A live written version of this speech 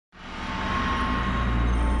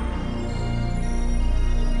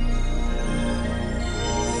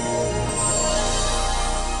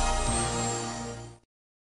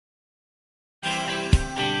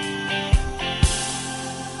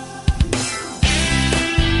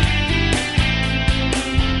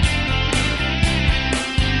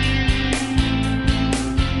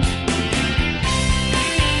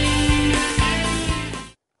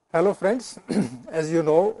Hello friends, as you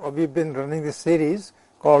know we've been running this series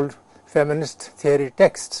called Feminist Theory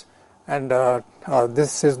Texts, and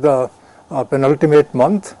this is the penultimate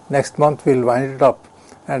month. Next month we'll wind it up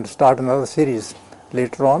and start another series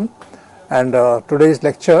later on. And today's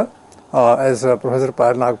lecture, as Professor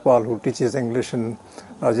Payal Nagpal, who teaches English in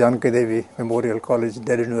Janaki Devi Memorial College,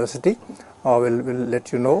 Delhi University, will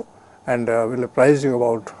let you know and will apprise you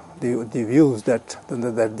about the views that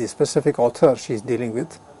the specific author she's dealing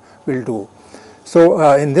with will do. So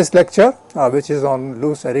in this lecture, which is on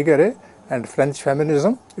Irigaray and French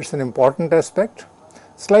feminism, it's an important aspect,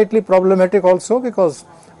 slightly problematic also, because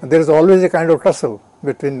there is always a kind of tussle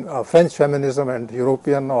between French feminism and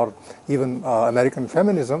European or even American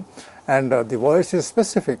feminism, and the voice is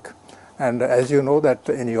specific. And as you know that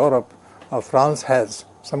in Europe, France has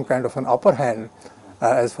some kind of an upper hand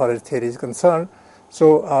as far as theory is concerned.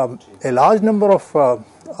 So a large number of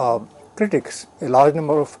critics, a large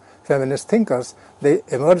number of feminist thinkers, they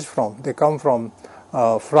come from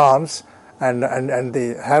France, and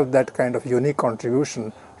they have that kind of unique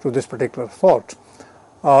contribution to this particular thought.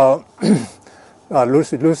 Irigaray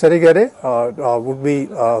would be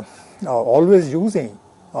always using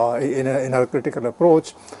in her critical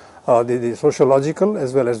approach the sociological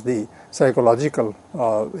as well as the psychological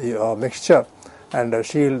mixture, and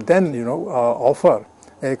she'll then offer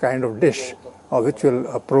a kind of dish which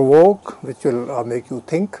will provoke, which will make you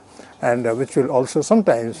think, and which will also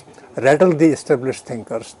sometimes rattle the established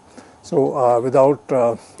thinkers. So without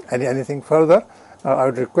anything further, I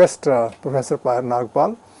would request Professor Payal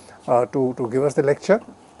Nagpal to give us the lecture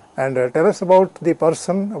and tell us about the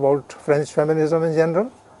person, about French feminism in general,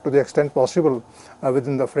 to the extent possible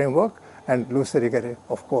within the framework, and Irigaray,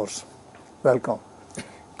 of course. Welcome.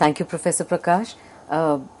 Thank you, Professor Prakash.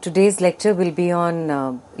 Today's lecture will be on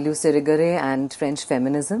Irigaray and French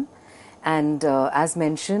feminism, and as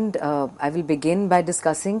mentioned, I will begin by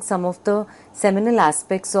discussing some of the seminal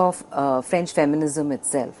aspects of French feminism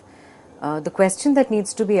itself. The question that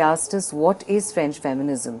needs to be asked is, what is French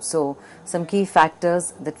feminism? So some key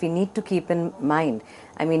factors that we need to keep in mind.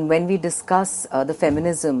 I mean, when we discuss the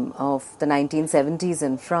feminism of the 1970s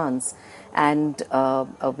in France, and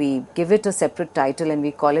we give it a separate title and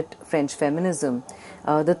we call it French feminism,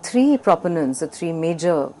 the three proponents, the three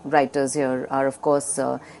major writers here are, of course,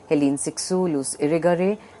 Hélène Cixous,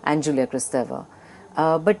 Irigaray, and Julia Kristeva.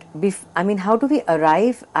 But how do we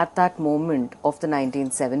arrive at that moment of the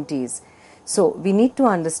 1970s? So we need to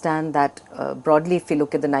understand that broadly, if we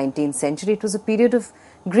look at the 19th century, it was a period of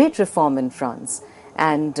great reform in France.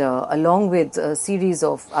 And along with a series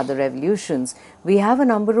of other revolutions, we have a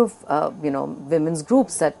number of women's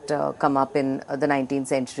groups that come up in the 19th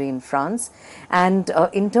century in France. And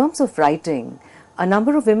in terms of writing, a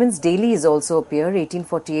number of women's dailies also appear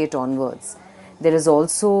 1848 onwards. There is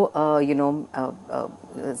also,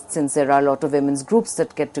 since there are a lot of women's groups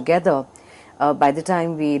that get together, by the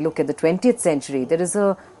time we look at the 20th century, there is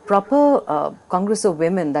a proper Congress of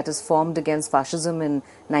Women that is formed against fascism in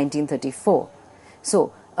 1934.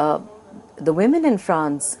 So the women in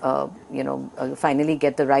France, finally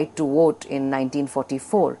get the right to vote in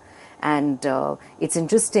 1944. And it's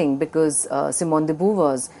interesting because Simone de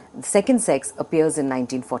Beauvoir's Second Sex appears in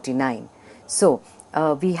 1949. So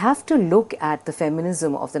we have to look at the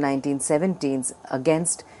feminism of the 1970s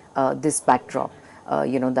against this backdrop,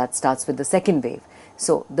 that starts with the second wave.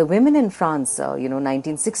 So the women in France,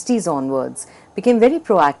 1960s onwards, became very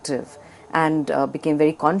proactive and became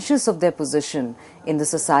very conscious of their position in the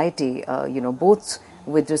society, both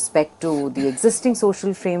with respect to the existing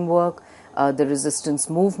social framework, the resistance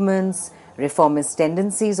movements, reformist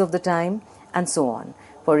tendencies of the time, and so on.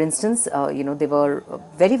 For instance, they were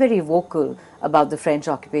very, very vocal about the French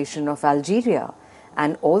occupation of Algeria.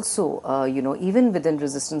 And also, even within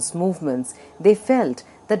resistance movements, they felt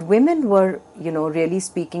that women were, really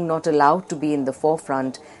speaking, not allowed to be in the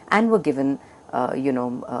forefront and were given,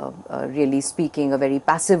 really speaking, a very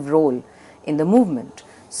passive role in the movement.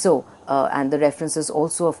 So, and the references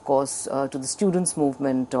also, of course, to the students'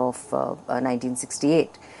 movement of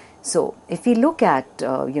 1968. So, if we look at,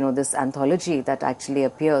 this anthology that actually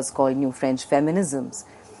appears called New French Feminisms,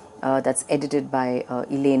 that's edited by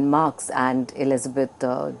Elaine Marx and Elizabeth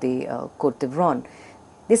de Courtevron,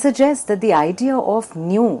 they suggest that the idea of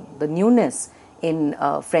the newness in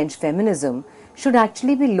French feminism should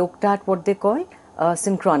actually be looked at what they call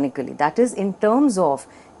synchronically. That is, in terms of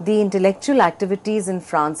the intellectual activities in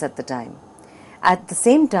France at the time. At the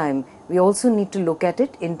same time, we also need to look at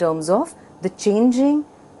it in terms of the changing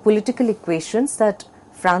political equations that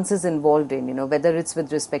France is involved in, whether it's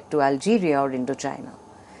with respect to Algeria or Indochina.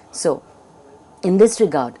 So, in this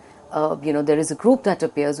regard, there is a group that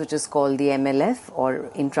appears which is called the MLF, or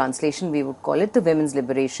in translation we would call it the Women's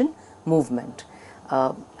Liberation Movement.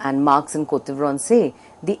 And Marx and Cottevron say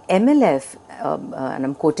the MLF, and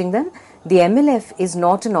I'm quoting them, the MLF is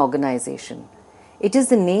not an organization. It is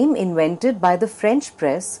the name invented by the French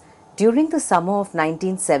press during the summer of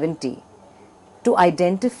 1970 to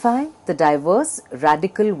identify the diverse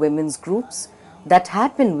radical women's groups that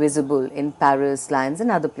had been visible in Paris, Lyons and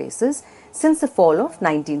other places since the fall of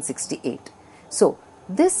 1968. So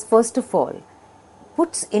this, first of all,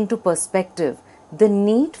 puts into perspective the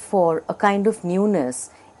need for a kind of newness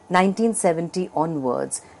 1970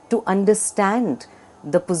 onwards to understand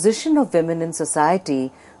the position of women in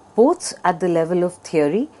society, both at the level of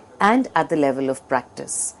theory and at the level of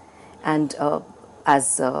practice. And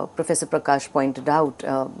as Professor Prakash pointed out,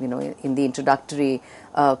 in the introductory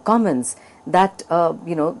comments, that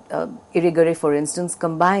Irigaray, for instance,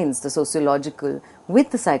 combines the sociological with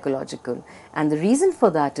the psychological, and the reason for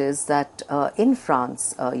that is that in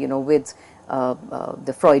France, with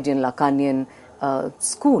the Freudian Lacanian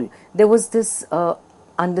school, there was this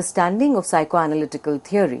understanding of psychoanalytical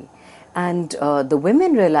theory, and the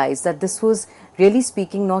women realized that this was really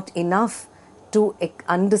speaking not enough to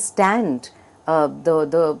understand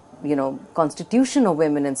the constitution of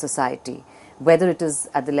women in society, whether it is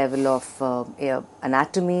at the level of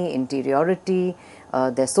anatomy, interiority,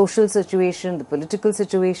 their social situation, the political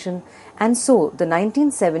situation. And so the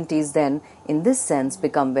 1970s then, in this sense,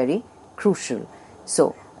 become very crucial.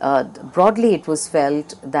 So broadly it was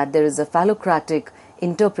felt that there is a phallocratic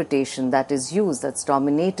interpretation that is used, that's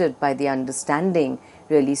dominated by the understanding,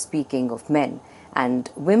 really speaking, of men. And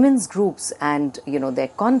women's groups and their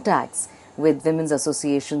contacts with women's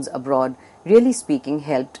associations abroad, really speaking,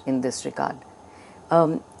 helped in this regard.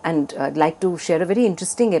 And I'd like to share a very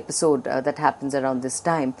interesting episode that happens around this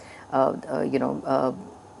time.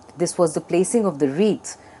 This was the placing of the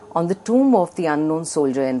wreath on the tomb of the unknown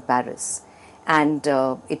soldier in Paris. And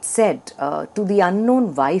it said, to the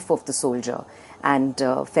unknown wife of the soldier. And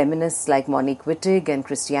feminists like Monique Wittig and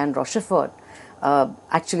Christiane Rochefort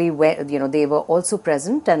actually, they were also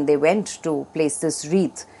present, and they went to place this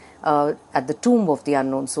wreath at the tomb of the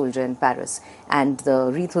unknown soldier in Paris. And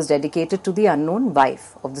the wreath was dedicated to the unknown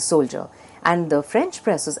wife of the soldier. And the French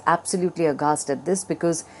press was absolutely aghast at this,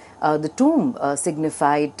 because the tomb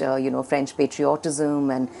signified, French patriotism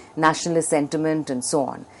and nationalist sentiment and so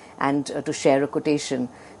on. And to share a quotation,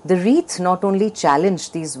 the wreath not only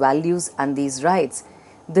challenged these values and these rights,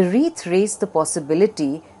 the wreath raised the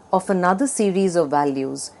possibility of another series of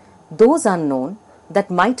values, those unknown,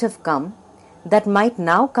 that might have come, that might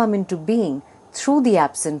now come into being through the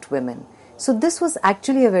absent women. So this was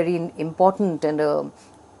actually a very important and,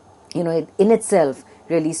 in itself,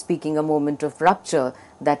 really speaking, a moment of rupture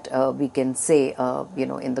that we can say,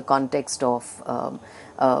 in the context of,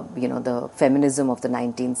 the feminism of the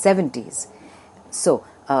 1970s. So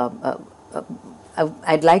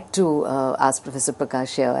I'd like to ask Professor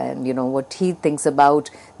Prakash here, and what he thinks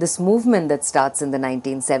about this movement that starts in the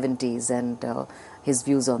 1970s and his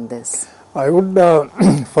views on this. I would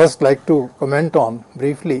first like to comment on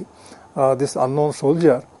briefly this unknown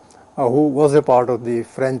soldier who was a part of the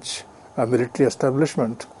French military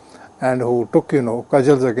establishment and who took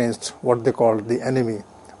cudgels against what they called the enemy,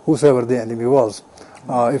 whosoever the enemy was.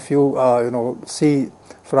 If you see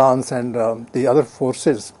France and the other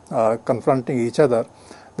forces confronting each other,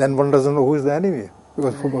 then one doesn't know who is the enemy,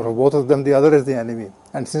 because for both of them the other is the enemy.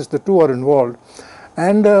 And since the two are involved,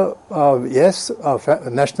 and yes,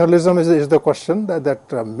 nationalism is the question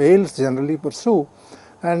that males generally pursue,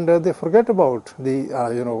 and they forget about the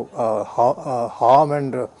harm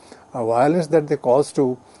and violence that they cause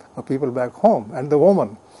to people back home and the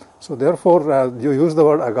woman. So therefore, you use the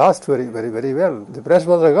word aghast very, very, very well. The press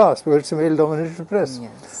was aghast because it's a male-dominated press.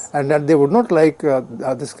 Yes. And that they would not like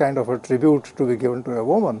this kind of a tribute to be given to a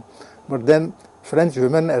woman. But then French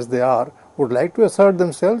women, as they are, would like to assert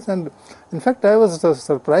themselves. And in fact, I was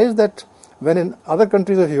surprised that when in other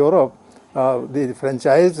countries of Europe, the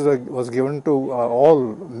franchise was given to all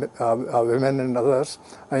women and others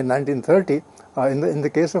in 1930, in the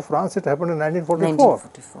case of France, it happened in 1944.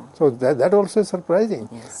 So that also is surprising.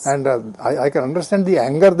 Yes. And I can understand the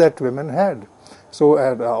anger that women had. So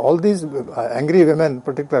all these angry women,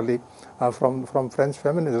 particularly from French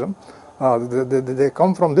feminism, they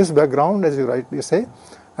come from this background, as you rightly say,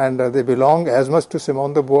 and they belong as much to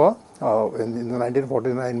Simone de Beauvoir in the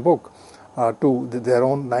 1949 book, to their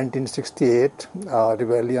own 1968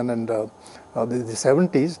 rebellion and the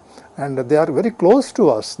 70s, and they are very close to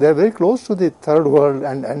us. They are very close to the third world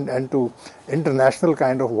and to international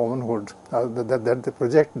kind of womanhood that they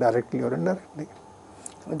project directly or indirectly.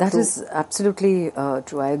 That is absolutely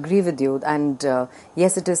true. I agree with you. And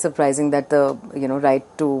yes, it is surprising that the right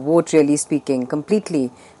to vote, really speaking,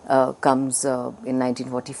 completely comes in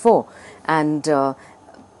 1944. And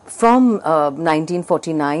from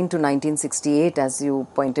 1949 to 1968, as you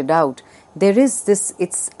pointed out, there is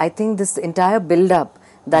this. I think this entire build-up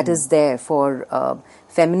that is there for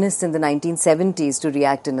feminists in the 1970s to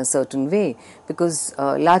react in a certain way, because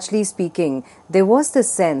largely speaking, there was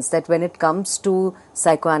this sense that when it comes to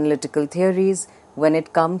psychoanalytical theories, when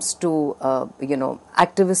it comes to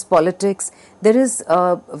activist politics, there is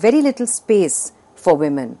very little space for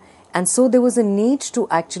women, and so there was a need to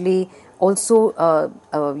actually also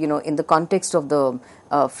in the context of the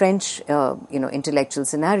French intellectual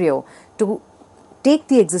scenario, to take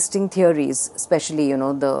the existing theories, especially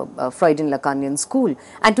the Freudian Lacanian school,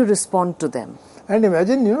 and to respond to them. And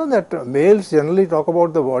imagine that males generally talk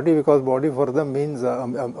about the body because body for them means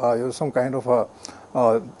some kind of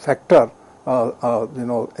a factor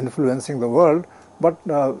influencing the world, but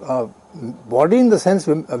body in the sense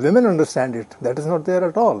women understand it, that is not there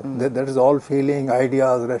at all. That is all feeling,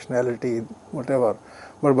 ideas, rationality, whatever,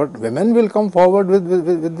 but women will come forward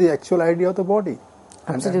with the actual idea of the body.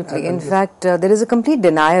 Absolutely. In fact, there is a complete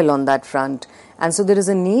denial on that front. And so there is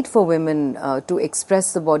a need for women to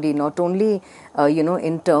express the body, not only,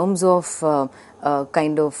 in terms of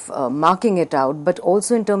marking it out, but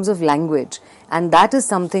also in terms of language. And that is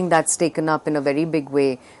something that's taken up in a very big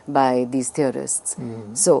way by these theorists.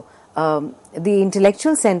 Mm-hmm. So the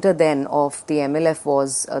intellectual center then of the MLF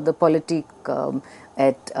was the Politique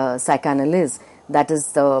et Psychanalyse, that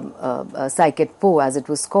is the Psych et Po as it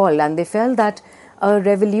was called. And they felt that a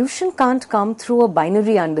revolution can't come through a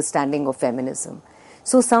binary understanding of feminism.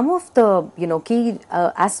 So some of the key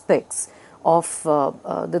aspects of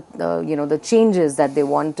the changes that they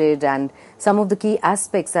wanted, and some of the key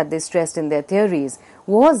aspects that they stressed in their theories,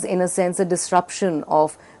 was in a sense a disruption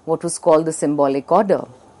of what was called the symbolic order.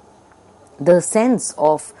 The sense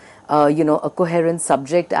of a coherent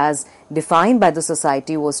subject as defined by the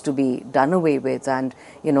society was to be done away with, and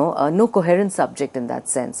no coherent subject in that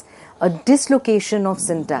sense. A dislocation of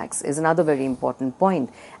syntax is another very important point.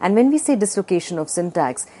 And when we say dislocation of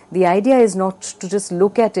syntax, the idea is not to just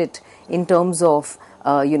look at it in terms of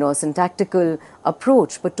a syntactical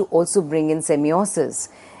approach, but to also bring in semiosis,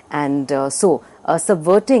 and so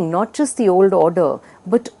subverting not just the old order,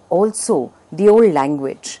 but also the old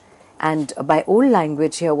language. And by old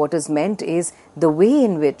language here, what is meant is the way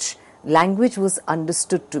in which language was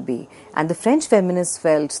understood to be. And the French feminists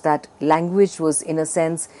felt that language was, in a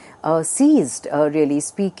sense, seized, really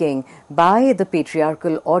speaking, by the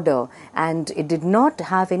patriarchal order, and it did not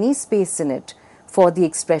have any space in it for the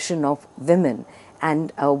expression of women.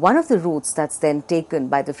 And one of the routes that's then taken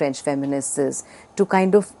by the French feminists is to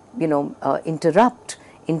kind of,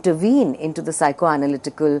 intervene into the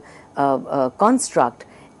psychoanalytical construct,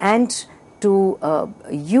 and to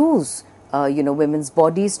use women's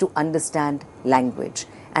bodies to understand language.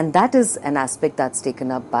 And that is an aspect that's taken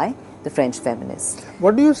up by the French feminists.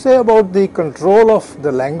 What do you say about the control of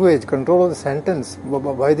the language, control of the sentence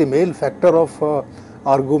by the male factor of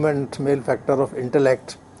argument, male factor of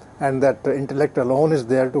intellect, and that intellect alone is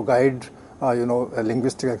there to guide a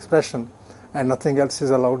linguistic expression, and nothing else is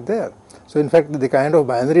allowed there? So in fact, the kind of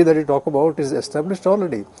binary that you talk about is established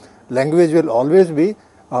already. Language will always be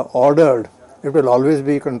ordered. It will always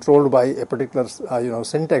be controlled by a particular,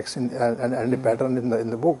 syntax and a pattern in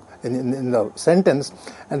the book, in the sentence,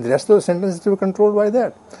 and the rest of the sentence is to be controlled by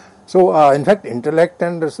that. So, in fact, intellect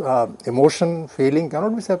and emotion, feeling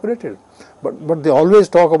cannot be separated. But they always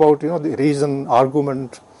talk about, the reason,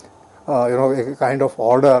 argument, a kind of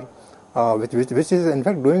order, which is in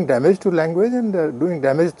fact doing damage to language, and doing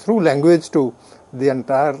damage through language to the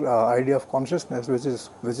entire idea of consciousness, which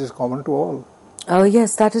is common to all.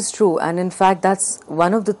 Yes, that is true. And in fact, that's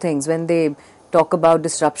one of the things when they talk about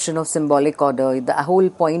disruption of symbolic order, the whole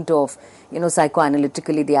point of,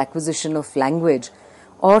 psychoanalytically, the acquisition of language,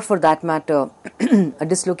 or for that matter, a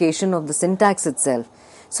dislocation of the syntax itself.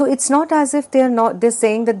 So it's not as if they're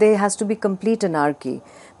saying that there has to be complete anarchy,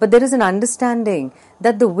 but there is an understanding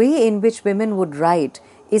that the way in which women would write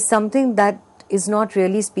is something that is not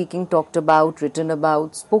really speaking talked about, written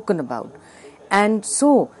about, spoken about. And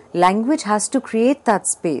so language has to create that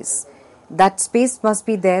space. That space must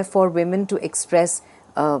be there for women to express,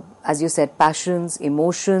 as you said, passions,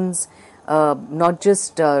 emotions, not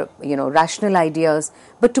just, rational ideas,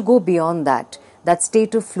 but to go beyond that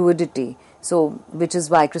state of fluidity. So, which is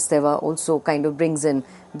why Kristeva also kind of brings in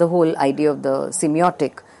the whole idea of the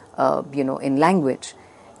semiotic, in language.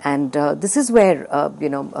 And this is where,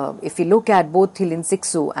 if you look at both Helene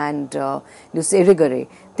Sixou and Luce Irigaray,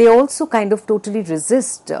 they also kind of totally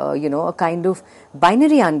resist, a kind of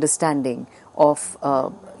binary understanding of,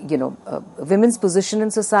 women's position in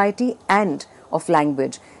society and of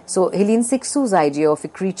language. So Helene Sixou's idea of a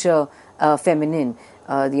creature feminine,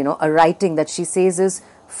 a writing that she says is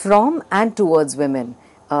from and towards women,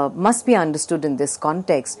 must be understood in this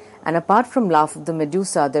context. And apart from Laugh of the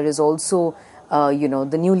Medusa, there is also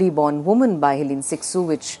The Newly Born Woman by Helene Sixou,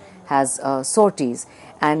 which has sorties.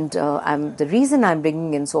 And the reason I'm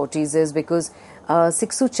bringing in sorties is because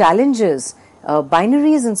Sixou challenges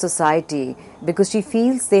binaries in society because she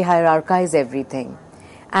feels they hierarchize everything.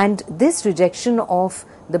 And this rejection of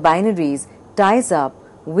the binaries ties up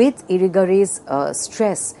with Irigaray's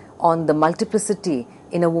stress on the multiplicity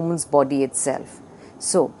in a woman's body itself.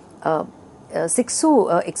 So,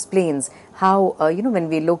 Sixou explains how, when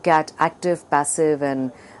we look at active, passive,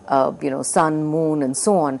 and, sun, moon, and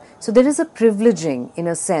so on, so there is a privileging, in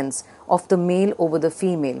a sense, of the male over the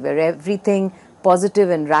female, where everything positive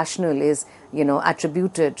and rational is,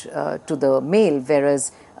 attributed to the male,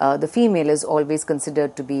 whereas the female is always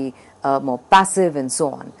considered to be more passive and so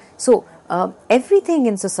on. So, everything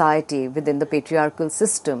in society within the patriarchal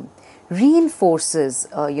system reinforces,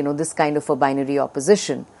 this kind of a binary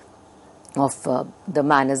opposition of the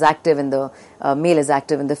man is active and the male is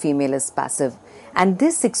active and the female is passive. And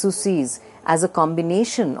this Sixou sees as a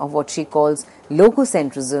combination of what she calls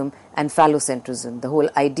logocentrism and phallocentrism, the whole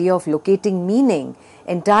idea of locating meaning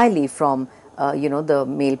entirely from, the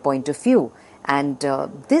male point of view. And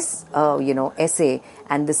this, essay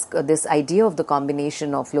and this idea of the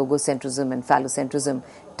combination of logocentrism and phallocentrism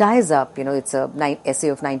ties up, it's a essay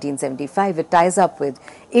of 1975, it ties up with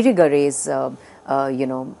Irigaray's,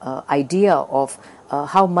 idea of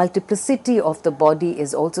how multiplicity of the body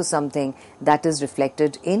is also something that is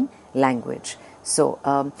reflected in language. So,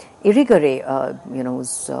 Irigaray,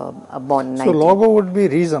 was born in 19... So, logo would be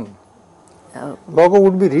reason. Logo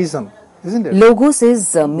would be reason, isn't it? Logos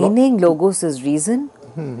is meaning, logos is reason.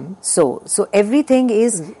 Mm-hmm. So everything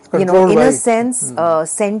is, in a sense,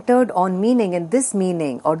 centered on meaning, and this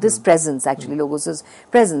meaning or this presence, actually, logos is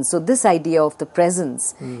presence. So this idea of the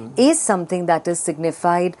presence is something that is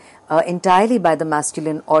signified entirely by the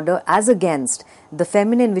masculine order as against the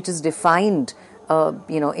feminine, which is defined,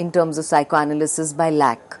 in terms of psychoanalysis by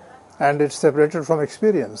lack. And it's separated from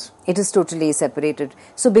experience. It is totally separated.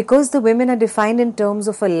 So because the women are defined in terms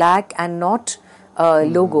of a lack and not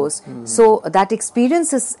logos, so that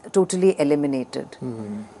experience is totally eliminated.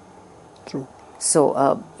 True.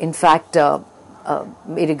 So, in fact,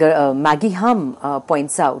 Maggie Hum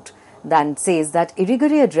points out and says that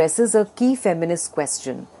Irigaray addresses a key feminist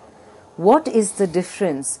question. What is the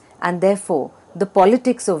difference and therefore the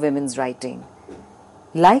politics of women's writing?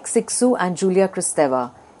 Like Sixou and Julia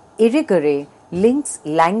Kristeva, Irigaray links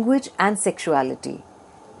language and sexuality.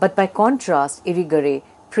 But by contrast, Irigaray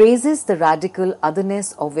praises the radical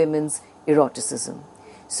otherness of women's eroticism.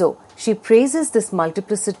 So, she praises this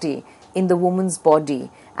multiplicity in the woman's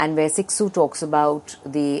body, and where Sixou talks about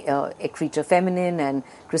the a creature feminine and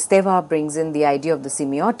Kristeva brings in the idea of the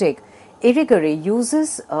semiotic, Irigaray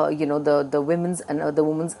uses the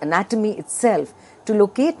woman's anatomy itself to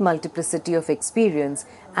locate multiplicity of experience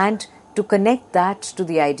and to connect that to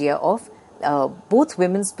the idea of both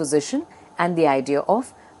women's position and the idea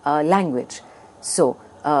of language. So,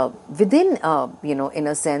 within, in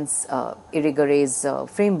a sense, Irigaray's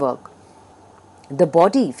framework, the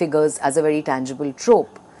body figures as a very tangible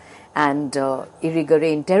trope, and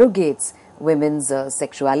Irigaray interrogates women's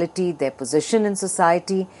sexuality, their position in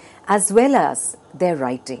society, as well as their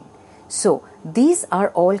writing. So, these are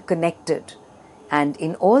all connected, and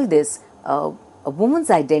in all this, a woman's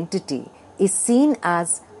identity is seen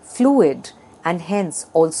as fluid and hence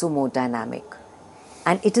also more dynamic.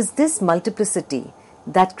 And it is this multiplicity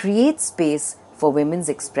that creates space for women's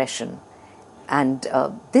expression. And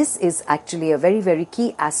this is actually a very, very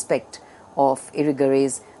key aspect of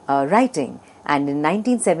Irigaray's writing. And in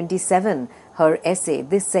 1977, her essay,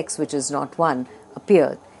 This Sex Which Is Not One,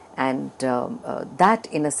 appeared. And that,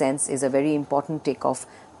 in a sense, is a very important takeoff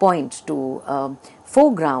point to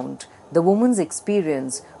foreground the woman's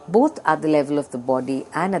experience both at the level of the body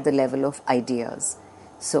and at the level of ideas.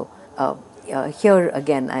 So, here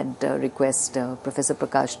again, I'd request Professor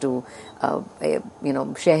Prakash to,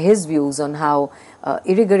 share his views on how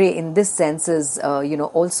Irigaray, in this sense, is,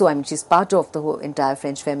 also, I mean, she's part of the whole entire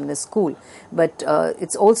French feminist school, but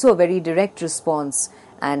it's also a very direct response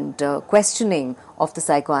and questioning of the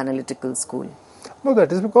psychoanalytical school. No,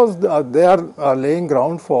 that is because they are laying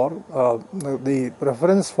ground for the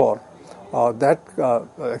preference for that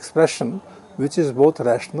expression which is both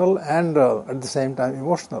rational and at the same time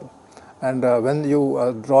emotional. And when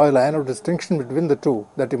you draw a line of distinction between the two,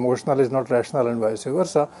 that emotional is not rational and vice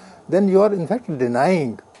versa, then you are in fact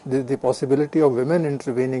denying the possibility of women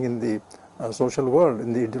intervening in the social world,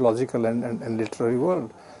 in the ideological and literary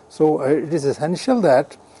world. So it is essential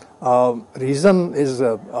that reason is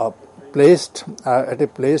placed at a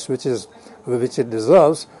place which it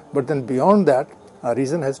deserves, but then beyond that,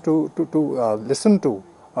 reason has to listen to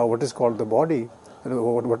what is called the body,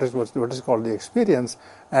 what is called the experience,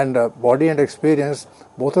 and body and experience,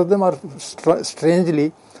 both of them are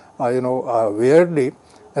strangely, weirdly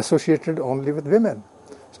associated only with women,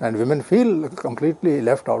 and women feel completely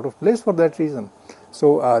left out of place for that reason.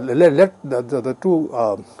 So let the two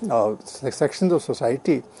sections of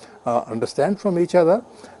society understand from each other,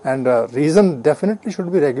 and reason definitely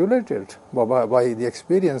should be regulated by the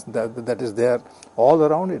experience that is there all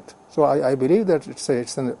around it. So I believe that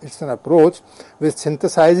it's an approach which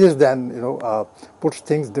synthesizes, then puts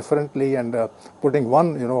things differently, and putting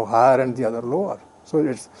one higher and the other lower. So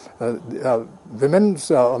it's women's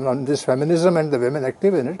this feminism and the women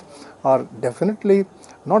active in it are definitely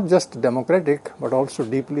not just democratic but also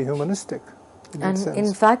deeply humanistic. And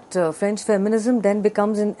in fact, French feminism then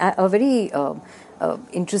becomes a very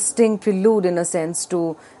interesting prelude, in a sense,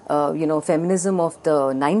 to feminism of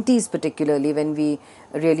the 90s, particularly when we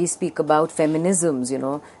really speak about feminisms.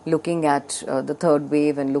 Looking at the third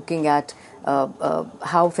wave and looking at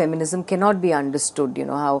how feminism cannot be understood.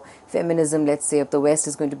 How feminism, let's say, of the West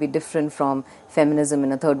is going to be different from feminism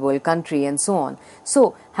in a third world country, and so on.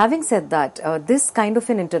 So, having said that, this kind of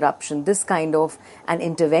an interruption, this kind of an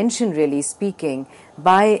intervention, really speaking,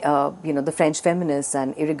 by the French feminists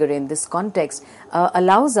and Irigaray in this context,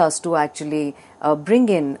 allows us to actually bring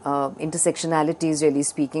in intersectionalities, really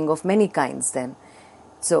speaking, of many kinds. Then,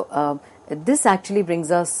 so this actually brings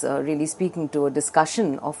us, really speaking, to a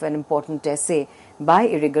discussion of an important essay by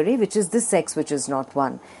Irigaray, which is This Sex Which Is Not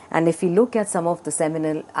One. And if we look at some of the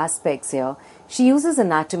seminal aspects here, she uses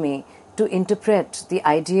anatomy to interpret the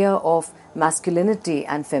idea of masculinity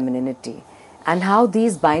and femininity, and how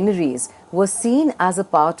these binaries were seen as a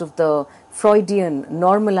part of the Freudian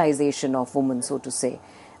normalization of woman, so to say.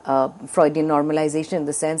 Freudian normalization, in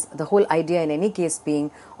the sense, the whole idea in any case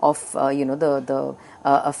being of a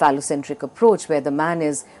phallocentric approach, where the man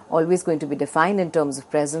is always going to be defined in terms of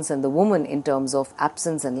presence and the woman in terms of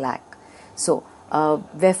absence and lack. So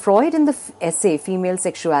where Freud in the essay Female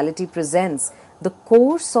Sexuality presents the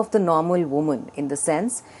course of the normal woman, in the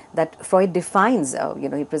sense that Freud defines,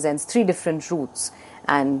 he presents three different routes,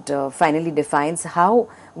 and finally defines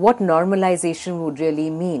what normalization would really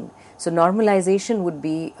mean. So normalization would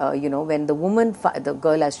be, when the woman, the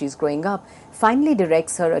girl as she's growing up, finally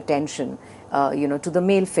directs her attention, to the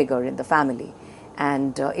male figure in the family.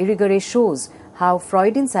 And Irigaray shows how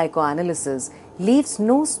Freudian psychoanalysis leaves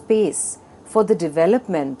no space for the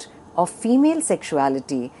development of female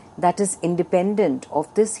sexuality that is independent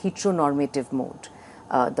of this heteronormative mode.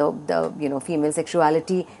 The female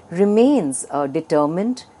sexuality remains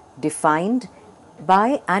determined, defined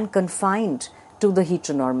by and confined to the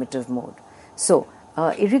heteronormative mode. So,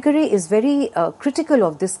 Irigaray is very critical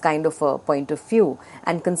of this kind of a point of view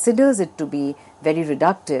and considers it to be very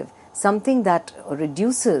reductive, something that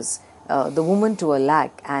reduces the woman to a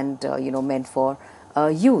lack and meant for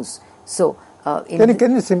use. So,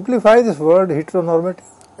 can you simplify this word heteronormative?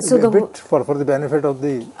 So a bit for the benefit of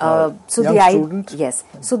the young student? Yes.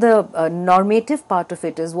 So the normative part of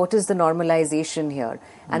it is, what is the normalization here?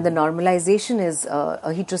 And the normalization is a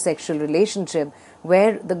heterosexual relationship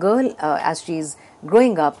where the girl, as she's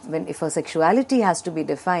growing up, if her sexuality has to be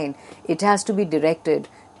defined, it has to be directed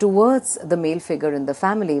towards the male figure in the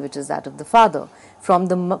family, which is that of the father.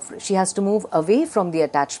 She has to move away from the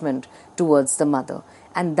attachment towards the mother.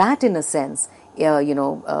 And that, in a sense,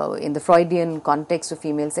 in the Freudian context of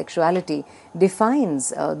female sexuality, defines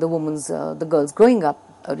the girl's growing up,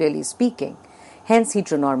 really speaking, hence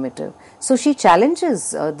heteronormative. So she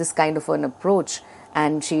challenges this kind of an approach,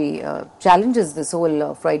 and she challenges this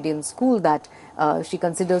whole Freudian school that she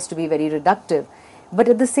considers to be very reductive. But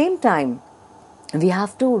at the same time, we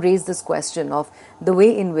have to raise this question of the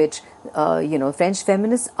way in which French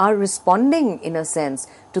feminists are responding, in a sense,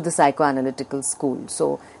 to the psychoanalytical school.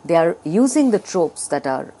 So they are using the tropes that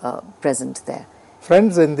are present there.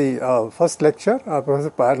 Friends, in the first lecture,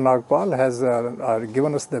 Professor Payal Nagpal has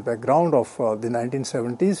given us the background of the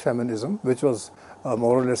 1970s feminism, which was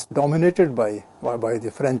more or less dominated by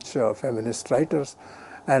the French feminist writers.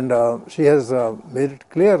 And she has made it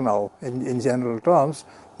clear now, in general terms,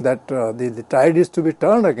 that the tide is to be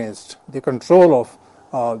turned against the control of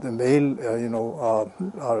the male,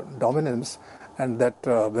 dominance, and that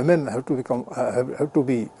women have to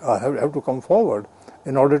come forward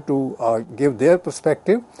in order to give their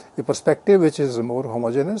perspective, a perspective which is more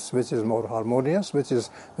homogeneous, which is more harmonious, which is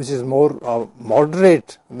more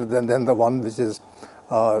moderate than the one which is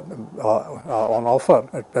on offer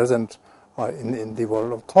at present in the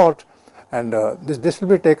world of thought. And this will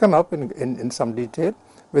be taken up in some detail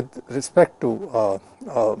with respect to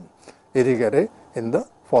Irigaray in the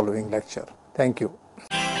following lecture. Thank you.